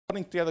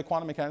putting together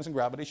quantum mechanics and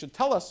gravity should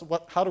tell us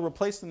how to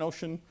replace the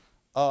notion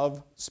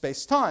of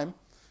space-time.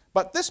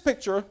 But this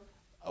picture,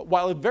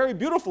 while it very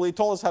beautifully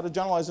told us how to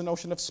generalize the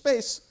notion of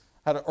space,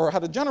 or how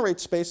to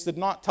generate space, did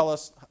not tell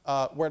us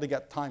where to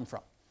get time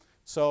from.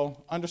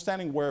 So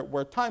understanding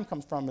where time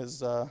comes from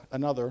is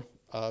another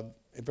a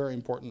very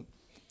important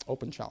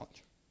open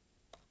challenge.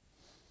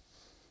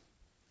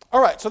 All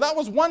right, so that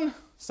was one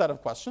set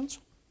of questions.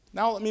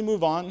 Now let me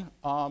move on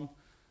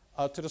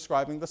to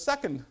describing the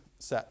second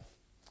set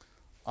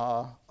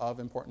of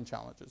important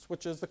challenges,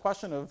 which is the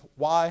question of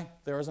why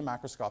there is a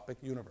macroscopic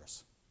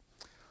universe.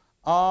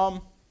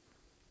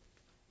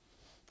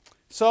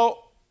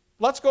 So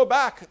let's go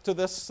back to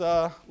this.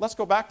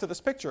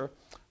 Picture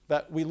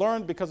that we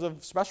learned because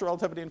of special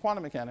relativity in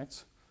quantum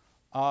mechanics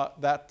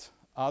that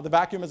the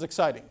vacuum is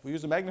exciting. We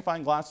use a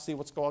magnifying glass to see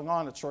what's going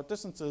on at short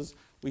distances.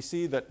 We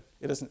see that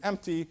it isn't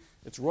empty.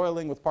 It's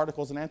roiling with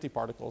particles and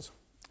antiparticles,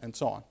 and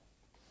so on.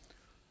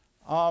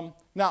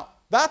 Now,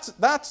 that's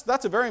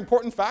a very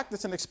important fact.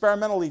 It's an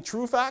experimentally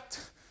true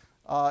fact.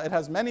 It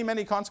has many,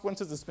 many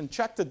consequences. It's been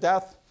checked to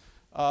death.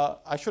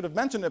 I should have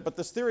mentioned it, but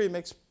this theory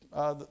makes,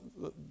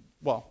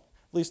 well,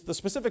 at least the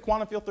specific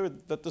quantum field theory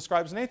that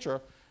describes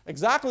nature,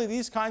 exactly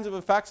these kinds of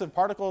effects of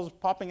particles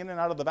popping in and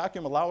out of the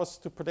vacuum allow us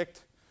to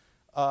predict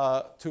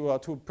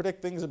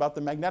things about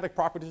the magnetic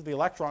properties of the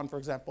electron, for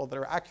example, that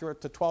are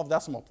accurate to 12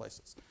 decimal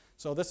places.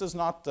 So this is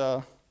not,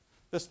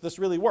 this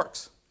really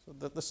works. So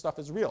this stuff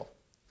is real.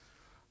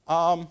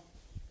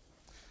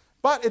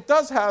 But it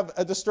does have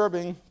a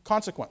disturbing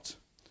consequence.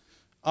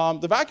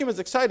 The vacuum is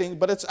exciting,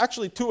 but it's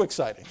actually too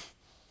exciting.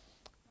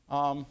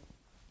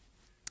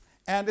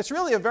 And it's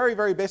really a very,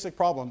 very basic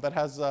problem that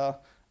has,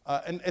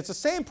 and it's the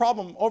same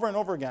problem over and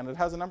over again. It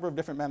has a number of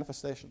different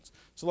manifestations.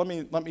 So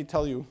let me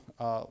tell you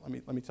how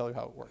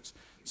it works.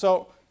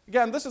 So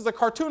again, this is a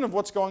cartoon of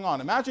what's going on.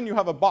 Imagine you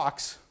have a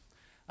box,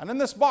 and in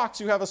this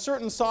box you have a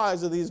certain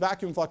size of these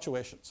vacuum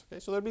fluctuations. Okay?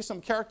 So there'd be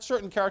some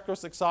certain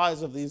characteristic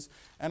size of these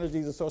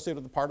energies associated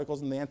with the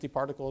particles and the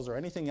antiparticles or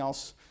anything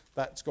else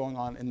that's going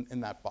on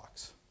in that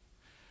box.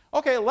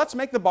 Okay, let's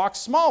make the box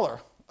smaller.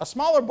 A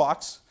smaller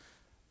box,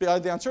 by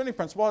the uncertainty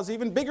principle, has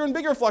even bigger and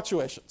bigger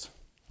fluctuations.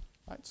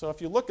 Right? So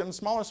if you look in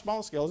smaller and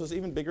smaller scales, there's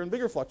even bigger and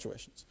bigger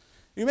fluctuations.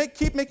 You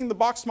keep making the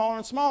box smaller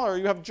and smaller,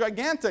 you have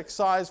gigantic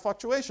size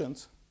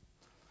fluctuations,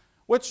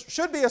 which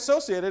should be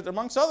associated,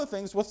 amongst other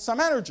things, with some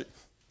energy.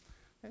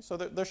 Okay, so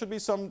there should be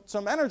some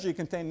energy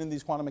contained in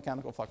these quantum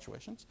mechanical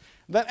fluctuations.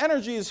 That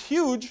energy is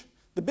huge.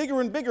 The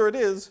bigger and bigger it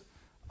is,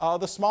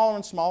 the smaller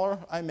and smaller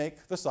I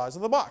make the size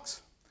of the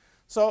box.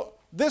 So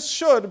this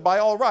should, by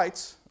all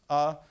rights,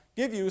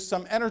 give you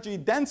some energy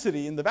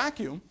density in the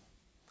vacuum,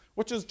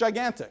 which is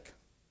gigantic.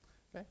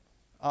 Okay?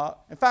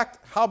 In fact,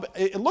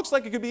 it looks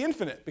like it could be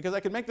infinite, because I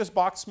could make this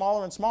box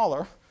smaller and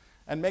smaller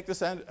and make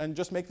this and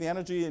just make the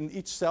energy in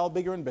each cell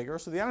bigger and bigger.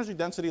 So the energy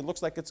density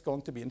looks like it's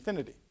going to be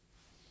infinity.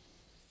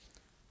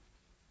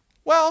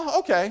 Well,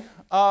 okay,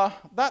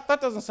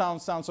 that doesn't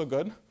sound so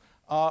good.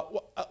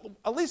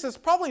 At least it's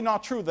probably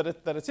not true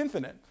that it's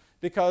infinite,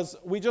 because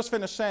we just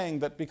finished saying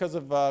that because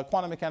of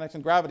quantum mechanics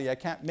and gravity, I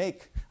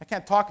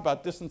can't talk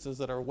about distances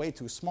that are way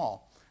too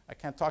small. I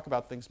can't talk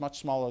about things much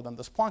smaller than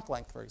this Planck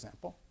length, for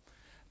example.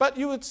 But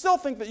you would still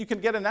think that you can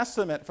get an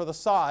estimate for the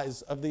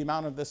size of the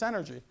amount of this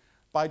energy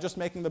by just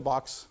making the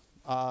box,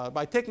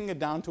 by taking it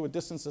down to a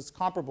distance that's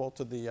comparable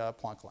to the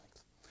Planck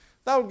length.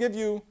 That would give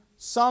you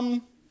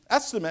some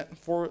estimate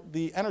for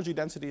the energy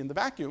density in the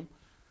vacuum,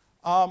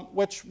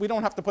 which we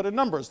don't have to put in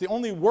numbers. The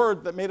only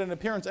word that made an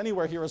appearance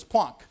anywhere here is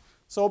Planck.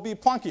 So it'll be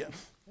Planckian,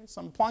 okay,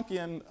 some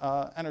Planckian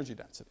energy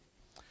density.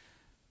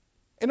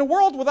 In a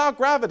world without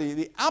gravity,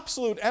 the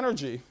absolute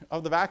energy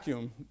of the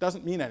vacuum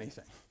doesn't mean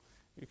anything.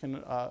 You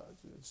can,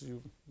 as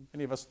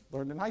many of us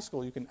learned in high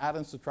school, you can add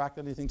and subtract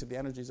anything to the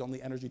energies,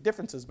 only energy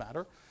differences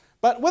matter.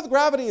 But with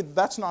gravity,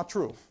 that's not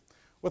true.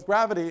 With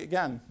gravity,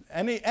 again,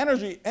 any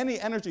energy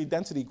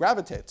density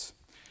gravitates.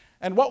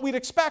 And what we'd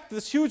expect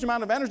this huge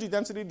amount of energy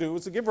density to do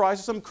is to give rise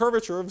to some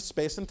curvature of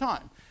space and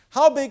time.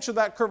 How big should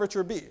that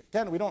curvature be?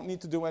 Again, we don't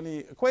need to do any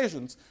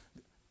equations.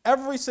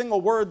 Every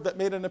single word that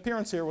made an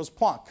appearance here was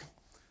Planck.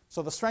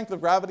 So the strength of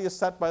gravity is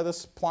set by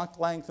this Planck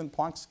length and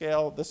Planck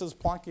scale. This is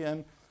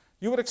Planckian.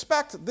 You would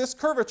expect this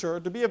curvature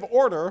to be of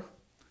order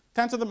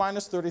 10 to the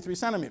minus 33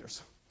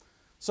 centimeters.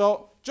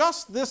 So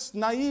just this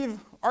naive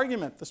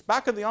argument, this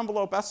back of the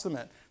envelope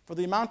estimate for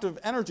the amount of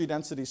energy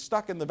density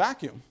stuck in the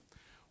vacuum,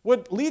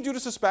 would lead you to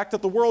suspect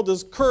that the world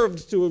is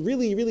curved to a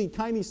really, really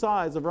tiny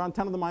size of around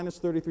 10 to the minus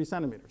 33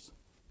 centimeters.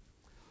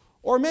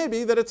 Or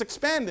maybe that it's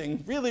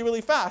expanding really,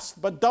 really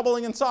fast, but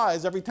doubling in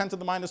size every 10 to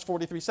the minus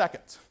 43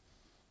 seconds.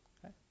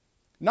 Okay?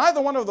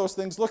 Neither one of those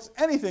things looks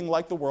anything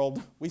like the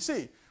world we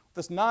see.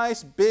 This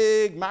nice,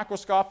 big,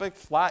 macroscopic,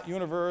 flat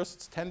universe,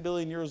 it's 10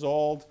 billion years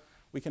old.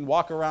 We can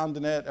walk around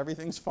in it.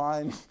 Everything's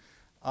fine.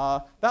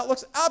 That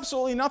looks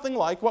absolutely nothing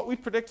like what we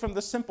predict from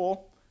this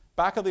simple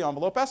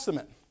back-of-the-envelope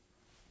estimate.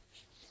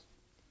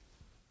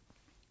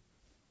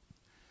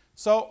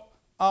 So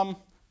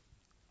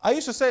I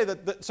used to say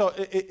that, so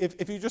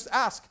if you just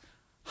ask,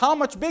 how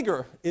much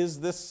bigger is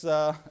this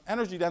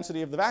energy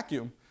density of the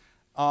vacuum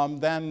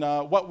than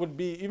what would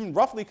be even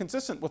roughly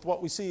consistent with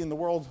what we see in the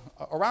world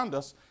around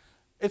us.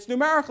 It's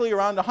numerically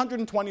around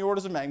 120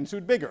 orders of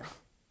magnitude bigger.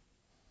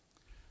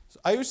 So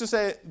I used to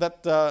say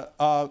that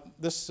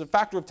this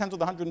factor of 10 to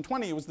the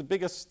 120 was the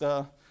biggest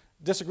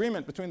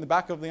disagreement between the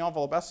back of the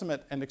envelope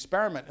estimate and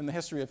experiment in the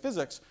history of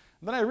physics.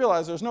 And then I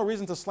realized there's no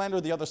reason to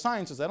slander the other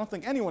sciences. I don't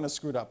think anyone is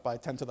screwed up by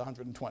 10 to the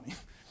 120.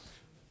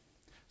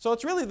 So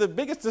it's really the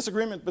biggest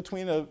disagreement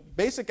between a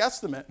basic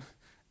estimate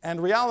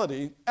and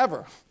reality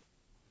ever.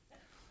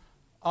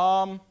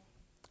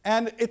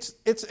 And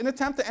it's an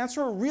attempt to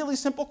answer a really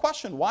simple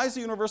question. Why is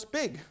the universe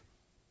big?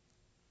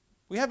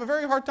 We have a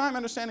very hard time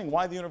understanding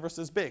why the universe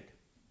is big.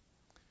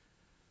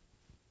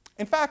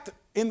 In fact,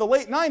 in the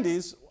late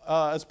 90s,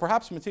 as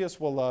perhaps Matthias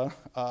will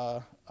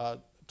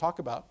talk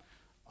about,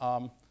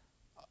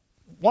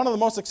 one of the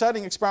most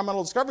exciting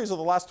experimental discoveries of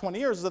the last 20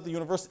 years is that the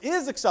universe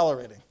is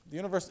accelerating. The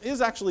universe is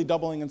actually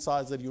doubling in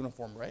size at a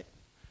uniform rate.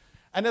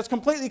 And it's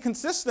completely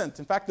consistent.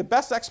 In fact, the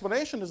best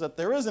explanation is that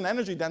there is an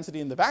energy density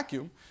in the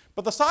vacuum,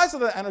 but the size of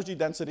the energy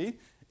density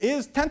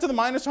is 10 to the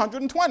minus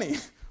 120,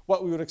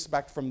 what we would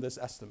expect from this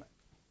estimate.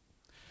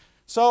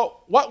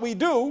 So what we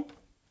do,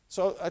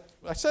 so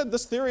I said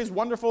this theory is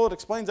wonderful, it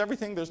explains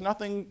everything, there's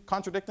nothing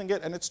contradicting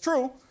it, and it's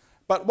true,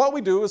 but what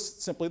we do is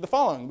simply the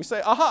following. We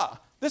say, aha,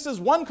 this is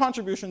one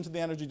contribution to the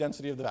energy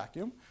density of the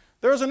vacuum.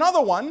 There's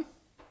another one,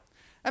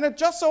 and it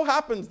just so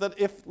happens that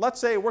if, let's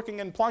say, working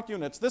in Planck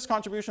units, this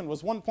contribution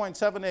was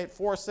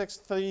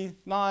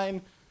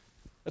 1.784639,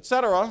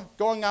 etc.,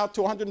 going out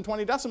to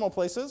 120 decimal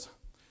places,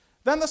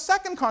 then the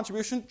second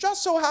contribution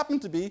just so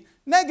happened to be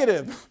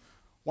negative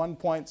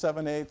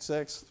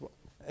 1.786,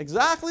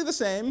 exactly the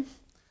same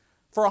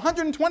for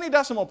 120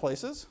 decimal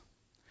places,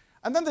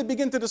 and then they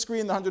begin to discrete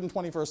in the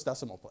 121st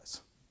decimal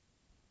place.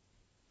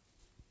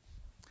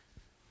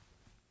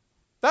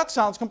 That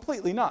sounds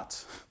completely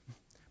nuts,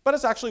 but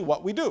it's actually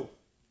what we do.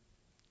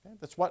 Okay?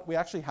 That's what we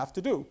actually have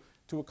to do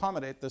to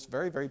accommodate this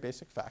very, very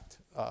basic fact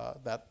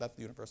that the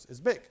universe is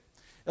big.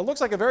 It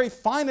looks like a very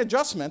fine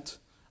adjustment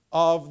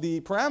of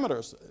the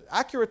parameters,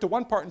 accurate to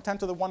 1 part in 10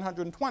 to the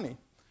 120,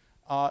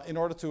 in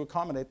order to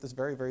accommodate this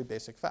very, very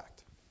basic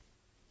fact.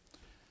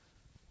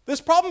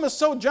 This problem is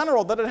so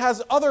general that it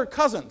has other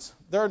cousins.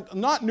 They're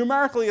not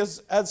numerically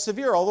as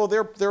severe, although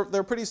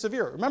they're pretty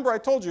severe. Remember I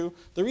told you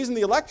the reason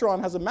the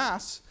electron has a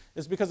mass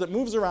is because it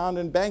moves around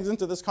and bangs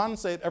into this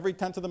condensate every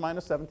 10 to the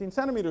minus 17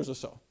 centimeters or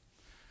so.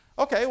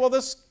 Okay, well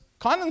this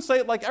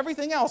condensate, like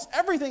everything else,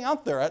 everything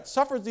out there, it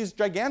suffers these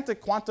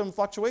gigantic quantum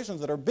fluctuations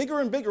that are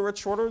bigger and bigger at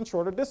shorter and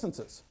shorter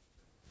distances.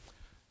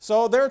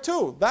 So there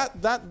too,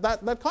 that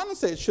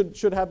condensate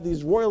should have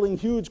these roiling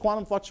huge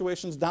quantum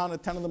fluctuations down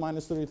at 10 to the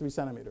minus 33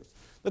 centimeters.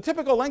 The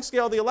typical length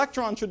scale the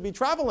electron should be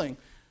traveling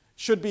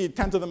should be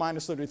 10 to the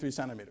minus 33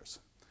 centimeters.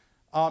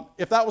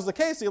 If that was the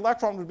case, the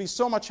electron would be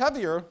so much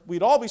heavier,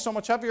 we'd all be so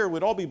much heavier,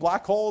 we'd all be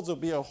black holes, it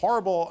would be a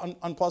horrible,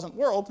 unpleasant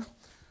world.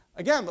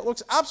 Again, that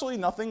looks absolutely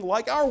nothing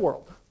like our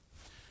world.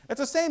 It's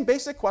the same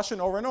basic question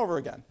over and over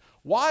again.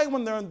 Why,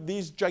 when there are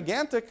these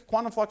gigantic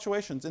quantum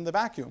fluctuations in the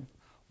vacuum,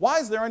 why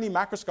is there any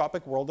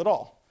macroscopic world at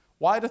all?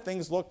 Why do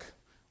things look,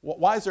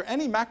 why is there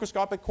any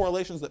macroscopic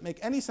correlations that make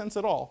any sense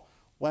at all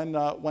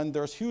when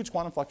there's huge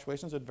quantum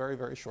fluctuations at very,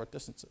 very short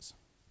distances?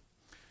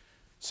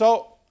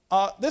 So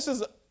this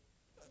is,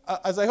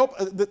 as I hope,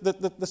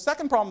 the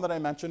second problem that I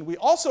mentioned, we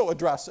also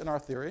address in our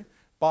theory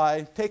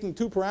by taking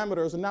two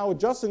parameters and now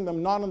adjusting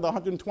them not in the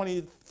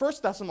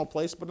 121st decimal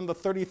place, but in the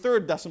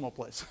 33rd decimal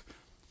place.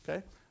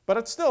 Okay? But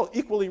it's still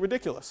equally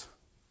ridiculous.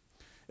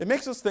 It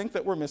makes us think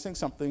that we're missing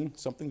something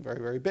very,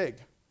 very big.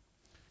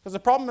 Because the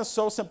problem is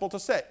so simple to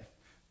state.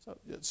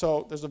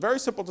 So there's a very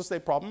simple to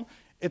state problem.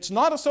 It's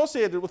not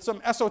associated with some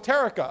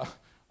esoterica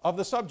of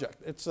the subject.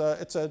 It's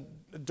a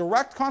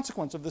direct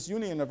consequence of this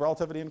union of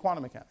relativity and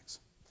quantum mechanics.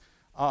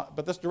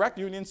 But this direct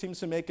union seems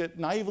to make it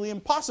naively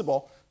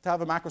impossible to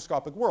have a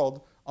macroscopic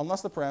world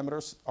unless the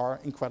parameters are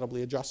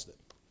incredibly adjusted.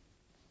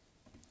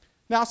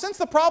 Now, since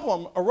the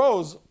problem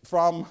arose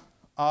from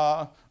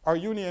our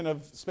union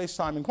of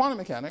space-time and quantum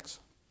mechanics,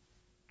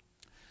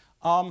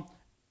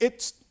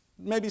 it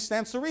maybe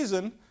stands to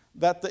reason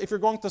that if you're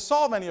going to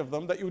solve any of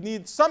them, that you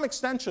need some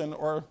extension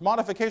or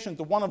modification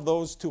to one of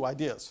those two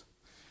ideas.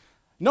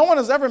 No one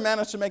has ever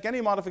managed to make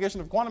any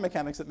modification of quantum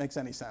mechanics that makes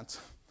any sense.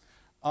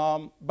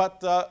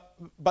 But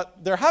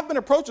there have been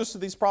approaches to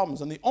these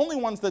problems, and the only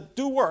ones that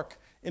do work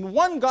in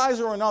one guise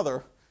or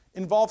another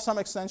involve some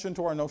extension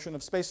to our notion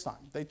of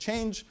space-time.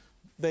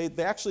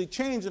 They actually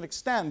change and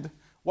extend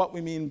what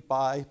we mean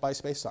by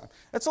space-time.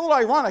 It's a little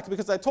ironic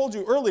because I told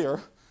you earlier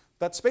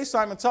that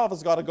space-time itself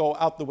has got to go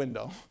out the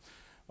window.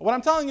 What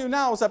I'm telling you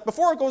now is that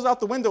before it goes out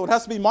the window, it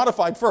has to be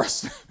modified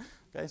first.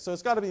 Okay, so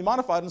it's got to be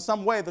modified in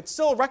some way that's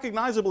still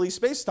recognizably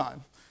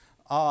space-time.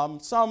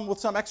 With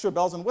some extra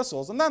bells and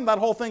whistles, and then that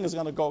whole thing is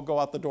going to go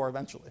out the door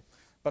eventually.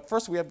 But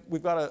first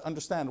we've got to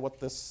understand what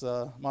this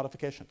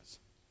modification is.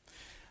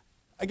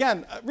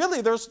 Again,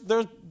 really there's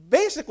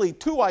basically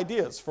two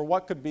ideas for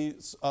what could be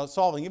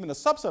solving even a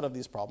subset of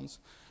these problems.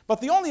 But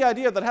the only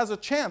idea that has a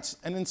chance,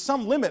 and in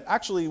some limit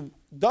actually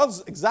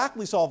does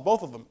exactly solve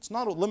both of them, it's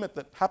not a limit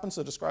that happens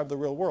to describe the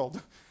real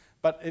world,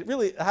 but it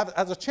really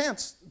has a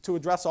chance to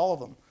address all of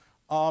them,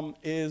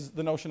 is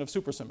the notion of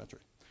supersymmetry,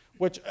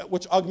 which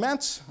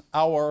augments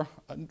our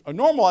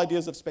normal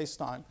ideas of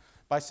space-time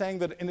by saying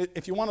that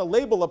if you want to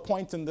label a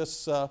point in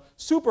this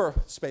super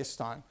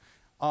space-time,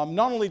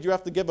 not only do you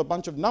have to give a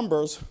bunch of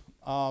numbers,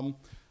 a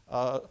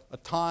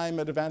time,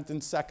 an event in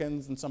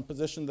seconds, and some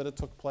position that it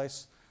took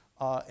place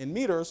in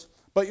meters,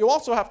 but you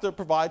also have to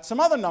provide some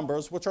other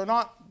numbers which are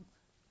not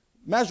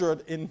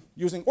measured in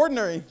using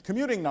ordinary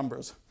commuting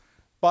numbers,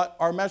 but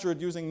are measured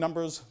using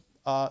numbers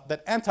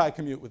that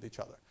anti-commute with each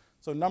other.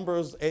 So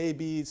numbers A,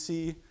 B,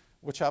 C,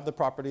 which have the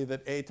property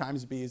that A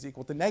times B is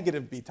equal to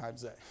negative B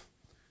times A.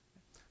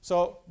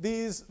 So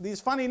these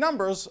funny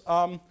numbers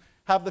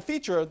have the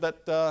feature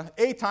that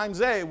A times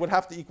A would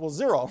have to equal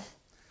 0.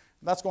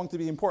 That's going to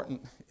be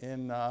important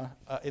in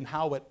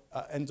how it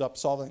ends up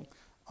solving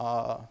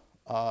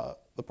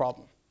the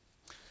problem.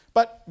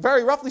 But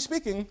very roughly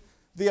speaking,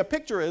 the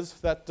picture is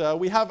that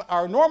we have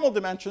our normal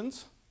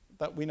dimensions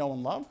that we know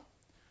and love,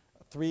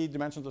 3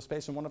 dimensions of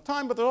space and 1 of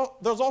time, but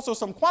there's also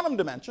some quantum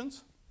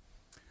dimensions.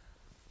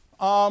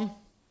 And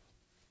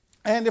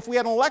if we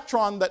had an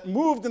electron that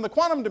moved in the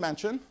quantum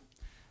dimension,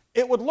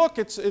 it would look,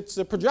 its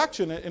a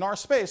projection in our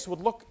space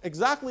would look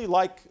exactly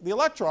like the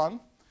electron.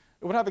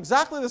 It would have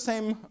exactly the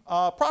same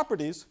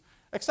properties,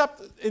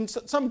 except in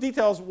some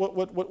details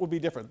what would be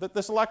different. That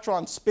this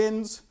electron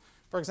spins.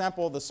 For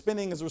example, the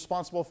spinning is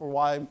responsible for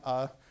why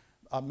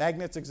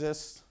magnets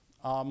exist.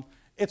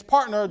 Its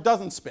partner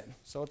doesn't spin,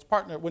 so its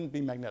partner wouldn't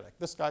be magnetic.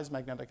 This guy's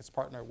magnetic. Its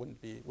partner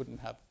wouldn't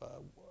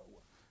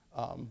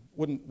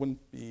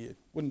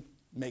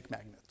make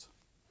magnets.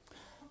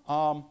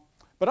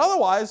 But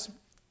otherwise,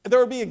 there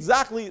would be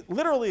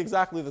literally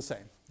exactly the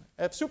same.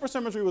 If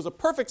supersymmetry was a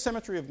perfect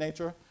symmetry of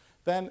nature,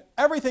 then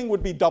everything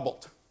would be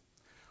doubled.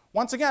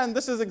 Once again,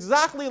 this is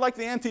exactly like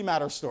the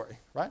antimatter story,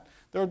 right?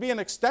 There would be an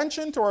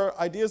extension to our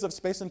ideas of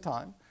space and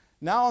time.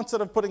 Now, instead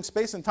of putting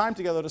space and time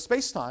together to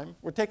space-time,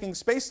 we're taking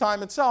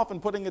space-time itself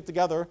and putting it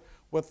together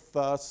with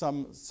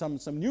some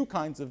new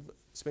kinds of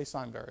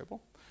space-time variable.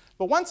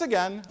 But once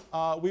again,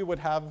 we would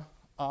have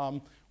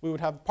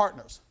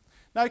partners.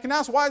 Now, you can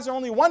ask, why is there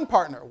only one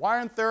partner? Why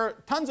aren't there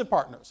tons of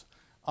partners?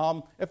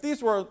 If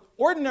these were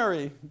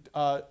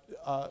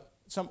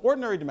some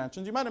ordinary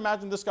dimensions, you might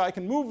imagine this guy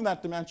can move in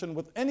that dimension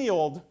with any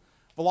old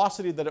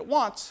velocity that it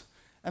wants,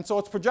 and so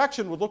its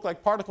projection would look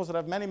like particles that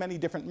have many, many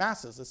different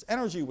masses. Its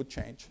energy would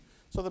change.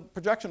 So the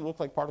projection would look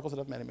like particles that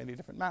have many, many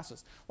different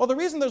masses. Well, the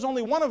reason there's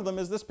only one of them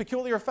is this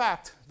peculiar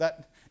fact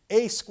that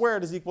a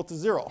squared is equal to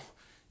 0.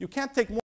 You can't take more